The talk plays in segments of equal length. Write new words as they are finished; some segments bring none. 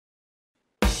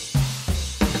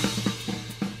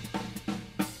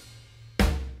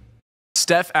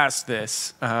Steph asked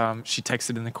this. She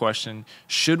texted in the question,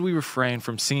 should we refrain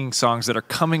from singing songs that are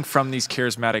coming from these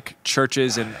charismatic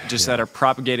churches and just that are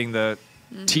propagating the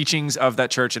teachings of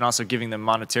that church and also giving them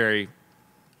monetary,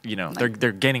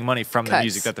 they're gaining money from the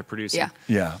music that they're producing?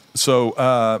 Yeah. So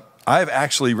I've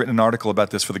actually written an article about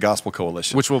this for the Gospel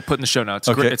Coalition, which we'll put in the show notes.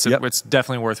 Okay. It's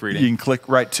definitely worth reading. You can click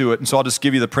right to it. And so I'll just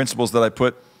give you the principles that I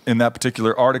put in that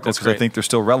particular article because I think they're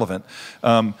still relevant.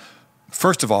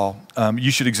 First of all,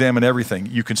 you should examine everything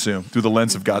you consume through the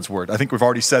lens of God's word. I think we've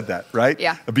already said that, right?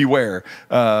 Yeah. Beware,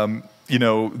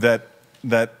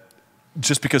 that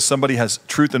just because somebody has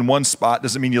truth in one spot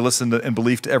doesn't mean you listen to and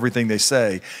believe to everything they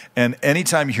say. And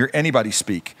anytime you hear anybody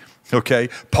speak, okay,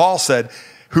 Paul said,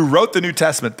 who wrote the New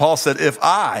Testament, Paul said, if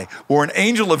I or an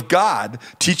angel of God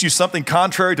teach you something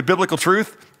contrary to biblical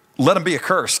truth, let him be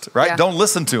accursed, right? Yeah. Don't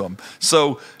listen to him.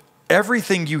 So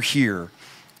everything you hear,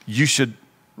 you should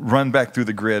run back through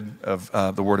the grid of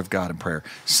the Word of God in prayer.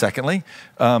 Secondly,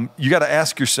 you got to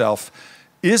ask yourself,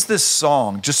 is this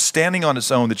song just standing on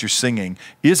its own that you're singing,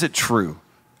 is it true?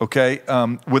 Okay,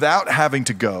 without having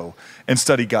to go and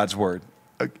study God's Word.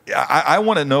 I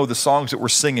want to know the songs that we're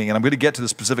singing, and I'm going to get to the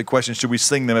specific question, should we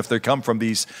sing them if they come from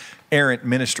these errant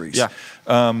ministries? Yeah.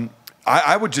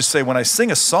 I would just say when I sing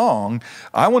a song,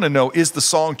 I want to know, is the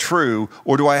song true,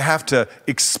 or do I have to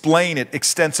explain it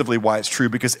extensively why it's true?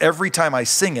 Because every time I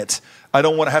sing it, I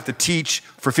don't want to have to teach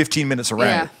for 15 minutes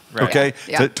around it, okay,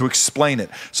 to explain it.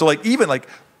 So even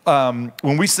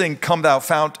when we sing, Come Thou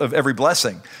Fount of Every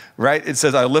Blessing, right? It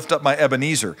says, I lift up my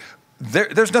Ebenezer.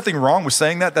 There's nothing wrong with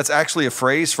saying that. That's actually a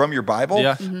phrase from your Bible.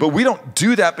 Yeah. But we don't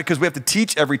do that because we have to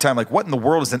teach every time, what in the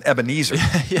world is an Ebenezer?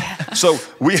 So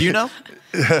do you know?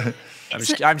 I'm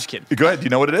just kidding. Go ahead. Do you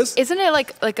know what it is? Isn't it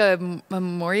like a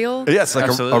memorial? Yes, like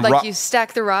a like rock. you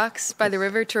stack the rocks by the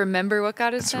river to remember what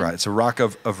God has done? That's right. It's a rock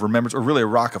of remembrance, or really a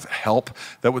rock of help.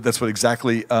 That's what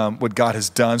exactly what God has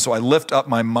done. So I lift up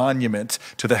my monument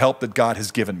to the help that God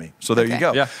has given me. So there you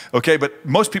go. Yeah. Okay, but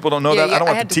most people don't know that. I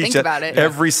don't have to teach it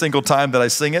every single time that I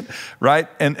sing it, right?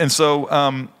 And so,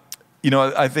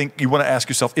 I think you want to ask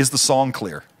yourself, is the song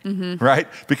clear? Right?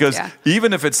 Because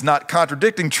even if it's not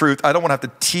contradicting truth, I don't want to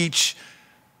have to teach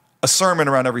a sermon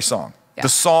around every song. The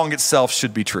song itself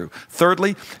should be true.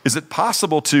 Thirdly, is it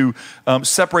possible to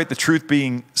separate the truth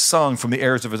being sung from the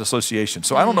errors of its association?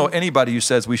 So I don't know anybody who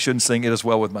says we shouldn't sing It Is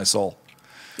Well With My Soul.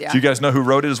 Do you guys know who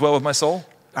wrote It Is Well With My Soul?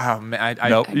 Oh, man,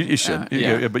 No, you should.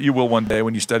 But you will one day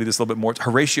when you study this a little bit more.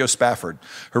 Horatio Spafford.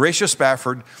 Horatio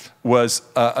Spafford was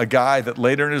a guy that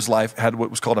later in his life had what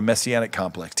was called a messianic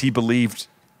complex. He believed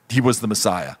he was the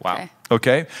Messiah. Wow.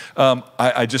 Okay.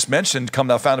 I just mentioned Come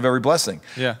Thou Fount of Every Blessing.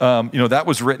 Yeah. That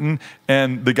was written,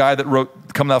 and the guy that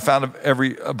wrote Come Thou Fount of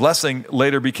Every Blessing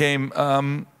later became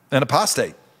an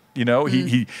apostate.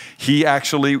 He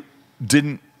actually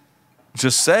didn't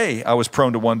just say, I was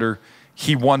prone to wonder.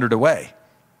 He wandered away.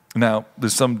 Now,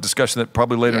 there's some discussion that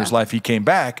probably later in his life he came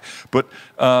back, but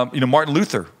Martin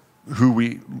Luther, who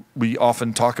we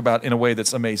often talk about in a way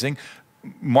that's amazing,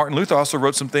 Martin Luther also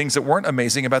wrote some things that weren't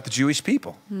amazing about the Jewish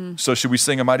people. So should we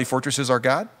sing A Mighty Fortress Is Our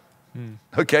God?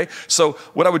 Okay, so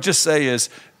what I would just say is,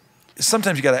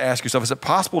 sometimes you got to ask yourself, is it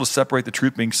possible to separate the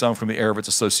truth being sung from the error of its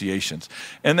associations?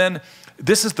 And then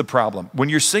this is the problem. When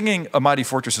you're singing A Mighty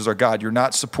Fortress Is Our God, you're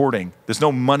not supporting, there's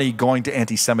no money going to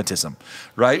anti-Semitism,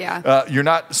 right? Yeah. You're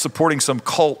not supporting some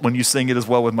cult when you sing It Is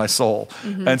Well With My Soul.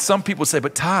 And some people say,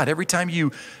 but Todd, every time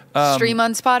you stream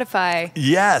on Spotify.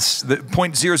 Yes, the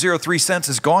 0.003 cents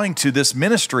is going to this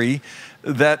ministry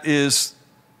that is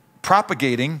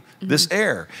propagating this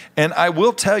error. And I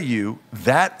will tell you,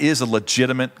 that is a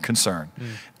legitimate concern.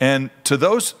 And to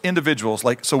those individuals,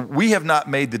 so we have not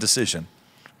made the decision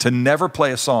to never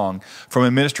play a song from a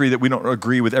ministry that we don't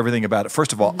agree with everything about it.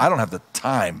 First of all, I don't have the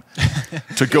time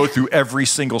to go through every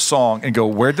single song and go,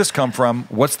 where'd this come from?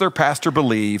 What's their pastor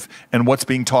believe? And what's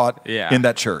being taught in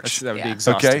that church? That would be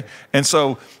exhausting. Okay? And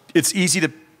so it's easy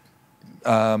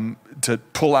to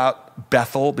pull out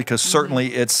Bethel because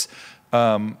certainly it's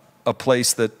a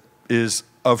place that is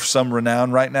of some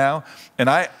renown right now. And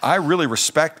I really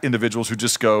respect individuals who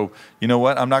just go, you know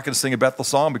what, I'm not going to sing a Bethel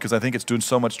song because I think it's doing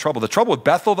so much trouble. The trouble with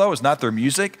Bethel, though, is not their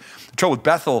music. The trouble with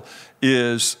Bethel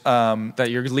is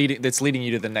that's leading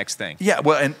you to the next thing. Yeah,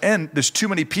 well, and there's too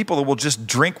many people that will just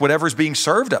drink whatever's being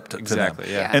served up to them.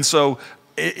 Exactly, yeah. And so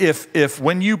if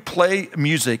when you play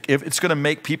music, if it's going to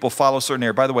make people follow a certain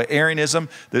error. By the way, Arianism,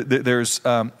 there's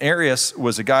Arius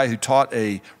was a guy who taught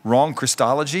a wrong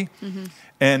Christology.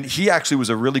 And he actually was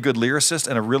a really good lyricist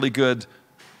and a really good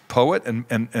poet and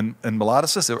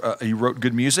melodicist. He wrote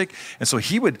good music. And so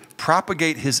he would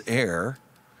propagate his error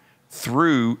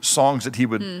through songs that he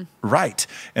would write.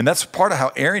 And that's part of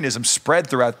how Arianism spread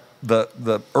throughout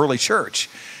the early church.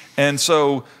 And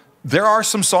so there are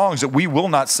some songs that we will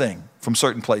not sing from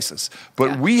certain places,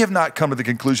 but we have not come to the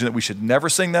conclusion that we should never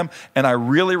sing them. And I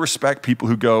really respect people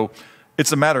who go,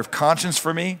 it's a matter of conscience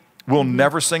for me. We'll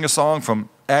never sing a song from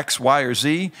X, Y, or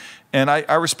Z. And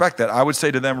I respect that. I would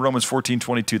say to them, Romans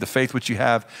 14:22, the faith which you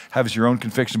have as your own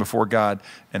conviction before God,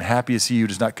 and happy is he who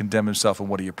does not condemn himself in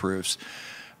what he approves.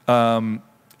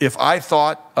 If I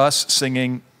thought us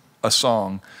singing a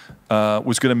song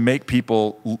was going to make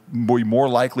people more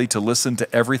likely to listen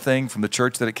to everything from the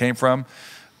church that it came from,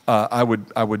 I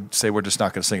would say we're just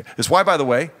not going to sing it. It's why, by the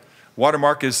way,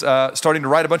 Watermark is starting to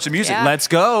write a bunch of music. Yeah. Let's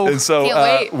go. And so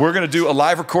Can't wait. we're going to do a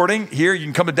live recording here. You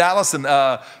can come to Dallas and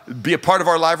be a part of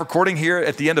our live recording here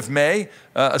at the end of May,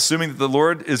 assuming that the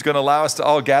Lord is going to allow us to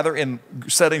all gather in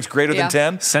settings greater than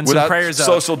 10 Send some without prayers up.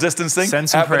 social distancing. Send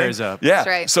some happening. prayers up. Yeah. That's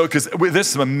right. So because there's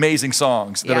some amazing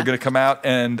songs that are going to come out,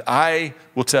 and I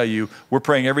will tell you, we're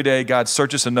praying every day, God,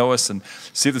 search us and know us and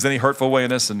see if there's any hurtful way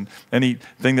in us and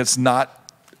anything that's not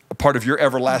a part of your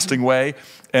everlasting way.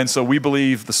 And so we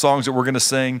believe the songs that we're going to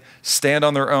sing stand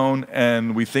on their own,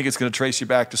 and we think it's going to trace you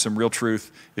back to some real truth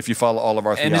if you follow all of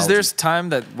our theology. And is there time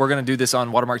that we're going to do this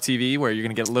on Watermark TV where you're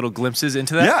going to get little glimpses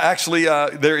into that? Yeah, actually,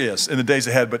 there is in the days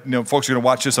ahead. But folks are going to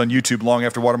watch this on YouTube long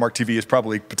after Watermark TV is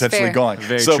probably potentially Fair. gone.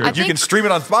 Very so true. you can stream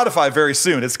it on Spotify very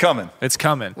soon. It's coming. It's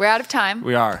coming. We're out of time.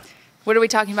 We are. What are we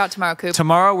talking about tomorrow, Coop?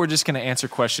 Tomorrow, we're just going to answer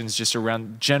questions just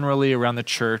generally around the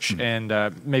church and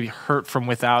maybe hurt from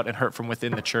without and hurt from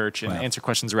within the church and answer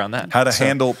questions around that. How to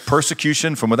handle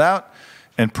persecution from without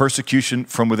and persecution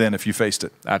from within if you faced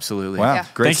it. Absolutely. Wow, Yeah.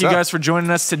 great Thank stuff. you guys for joining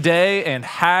us today, and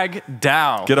Hag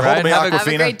Dow. Get a hold of me, Have Have a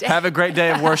Aquafina. great day. Have a great day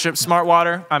of worship. Smart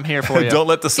Water, I'm here for you. Don't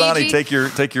let the Sani Fiji.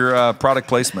 take your product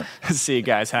placement. See you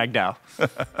guys. Hag Dow.